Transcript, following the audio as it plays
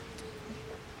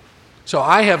So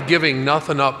I have giving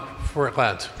nothing up for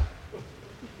Lent.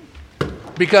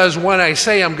 Because when I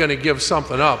say I'm going to give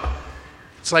something up,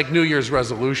 it's like New Year's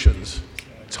resolutions.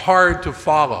 It's hard to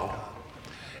follow.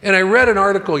 And I read an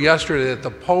article yesterday that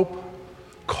the Pope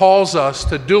calls us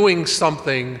to doing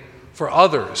something for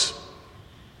others.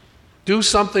 Do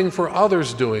something for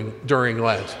others during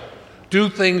Lent. Do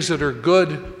things that are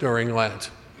good during Lent.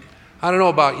 I don't know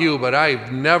about you, but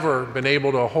I've never been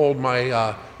able to hold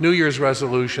my New Year's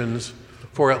resolutions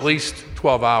for at least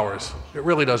 12 hours. It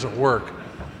really doesn't work.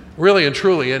 Really and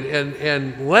truly.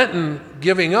 And Lenten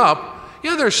giving up,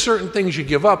 yeah, there's certain things you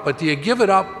give up, but do you give it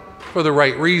up for the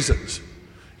right reasons?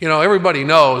 You know, everybody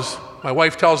knows, my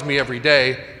wife tells me every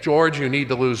day, George, you need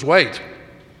to lose weight.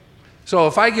 So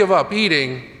if I give up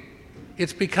eating,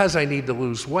 it's because I need to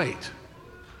lose weight.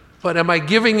 But am I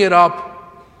giving it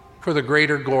up for the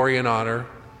greater glory and honor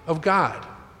of God?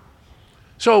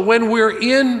 So when we're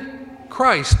in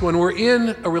Christ, when we're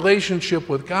in a relationship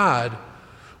with God,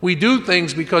 we do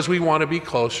things because we want to be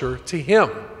closer to Him.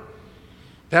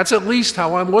 That's at least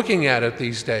how I'm looking at it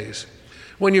these days.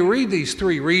 When you read these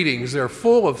three readings, they're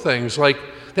full of things like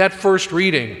that first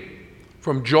reading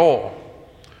from Joel.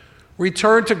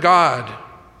 Return to God.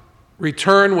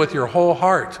 Return with your whole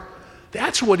heart.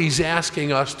 That's what He's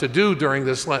asking us to do during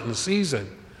this Lenten season.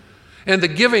 And the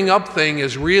giving up thing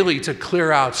is really to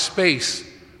clear out space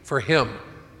for Him.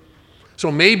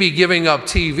 So maybe giving up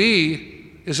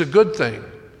TV is a good thing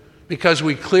because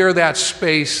we clear that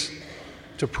space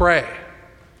to pray.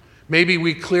 Maybe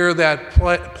we clear that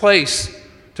place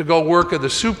to go work at the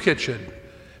soup kitchen.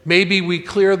 Maybe we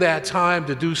clear that time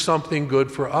to do something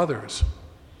good for others.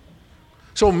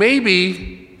 So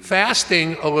maybe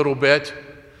fasting a little bit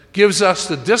gives us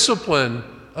the discipline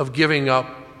of giving up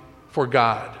for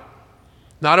God.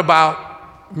 Not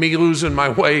about me losing my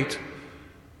weight.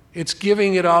 It's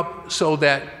giving it up so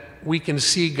that we can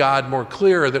see God more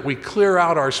clear, that we clear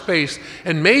out our space.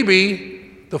 And maybe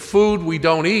the food we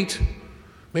don't eat,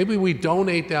 maybe we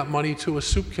donate that money to a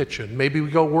soup kitchen. Maybe we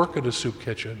go work at a soup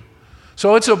kitchen.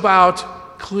 So it's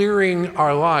about clearing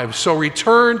our lives. So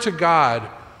return to God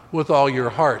with all your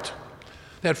heart.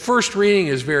 That first reading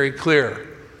is very clear.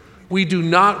 We do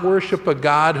not worship a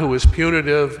God who is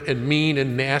punitive and mean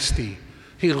and nasty.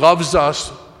 He loves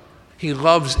us. He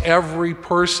loves every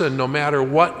person, no matter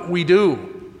what we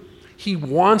do. He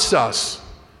wants us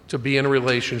to be in a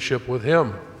relationship with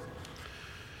Him.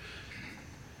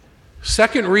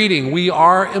 Second reading, we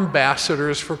are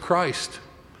ambassadors for Christ.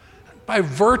 By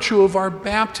virtue of our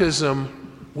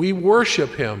baptism, we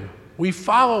worship Him. We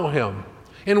follow Him.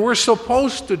 And we're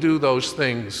supposed to do those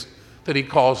things that He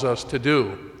calls us to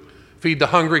do. Feed the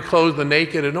hungry, clothe the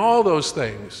naked, and all those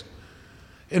things.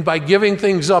 And by giving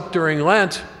things up during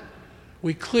Lent,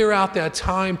 we clear out that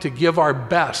time to give our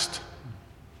best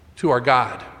to our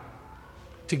God,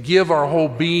 to give our whole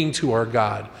being to our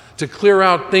God, to clear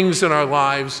out things in our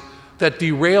lives that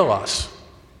derail us,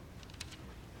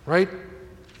 right?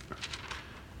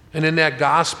 And in that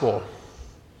gospel,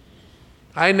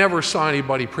 I never saw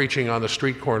anybody preaching on the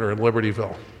street corner in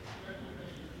Libertyville,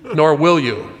 nor will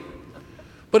you.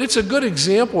 But it's a good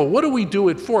example. What do we do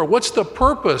it for? What's the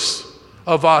purpose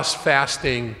of us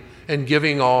fasting and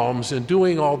giving alms and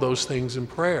doing all those things in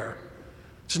prayer?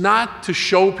 It's not to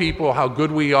show people how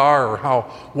good we are or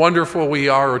how wonderful we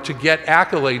are or to get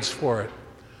accolades for it.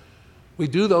 We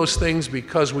do those things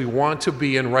because we want to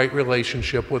be in right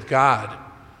relationship with God,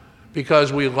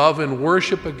 because we love and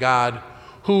worship a God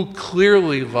who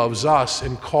clearly loves us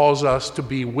and calls us to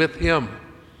be with Him.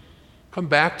 Come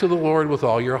back to the Lord with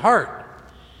all your heart.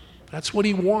 That's what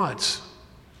He wants.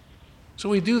 So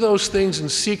we do those things in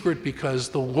secret because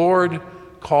the Lord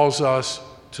calls us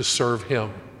to serve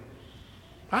Him.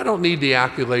 I don't need the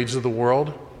accolades of the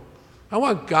world. I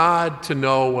want God to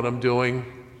know what I'm doing,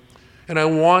 and I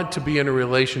want to be in a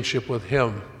relationship with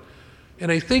Him.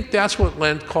 And I think that's what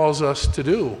Lent calls us to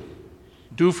do.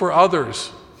 Do for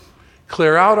others.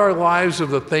 Clear out our lives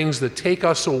of the things that take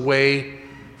us away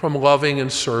from loving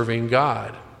and serving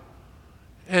God.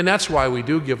 And that's why we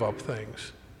do give up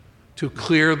things, to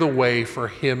clear the way for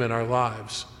Him in our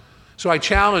lives. So I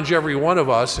challenge every one of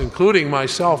us, including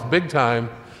myself big time,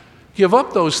 give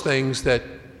up those things that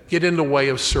get in the way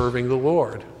of serving the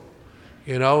Lord.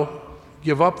 You know,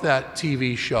 give up that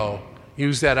TV show.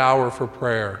 Use that hour for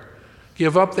prayer.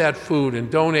 Give up that food and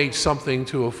donate something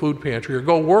to a food pantry, or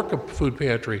go work a food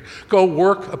pantry. Go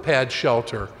work a pad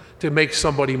shelter to make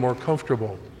somebody more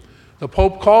comfortable. The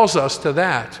Pope calls us to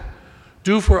that.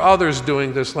 Do for others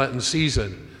during this Lenten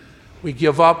season. We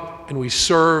give up and we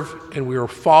serve, and we are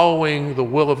following the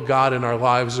will of God in our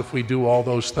lives if we do all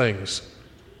those things.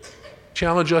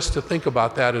 Challenge us to think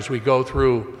about that as we go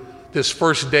through this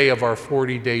first day of our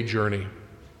 40-day journey.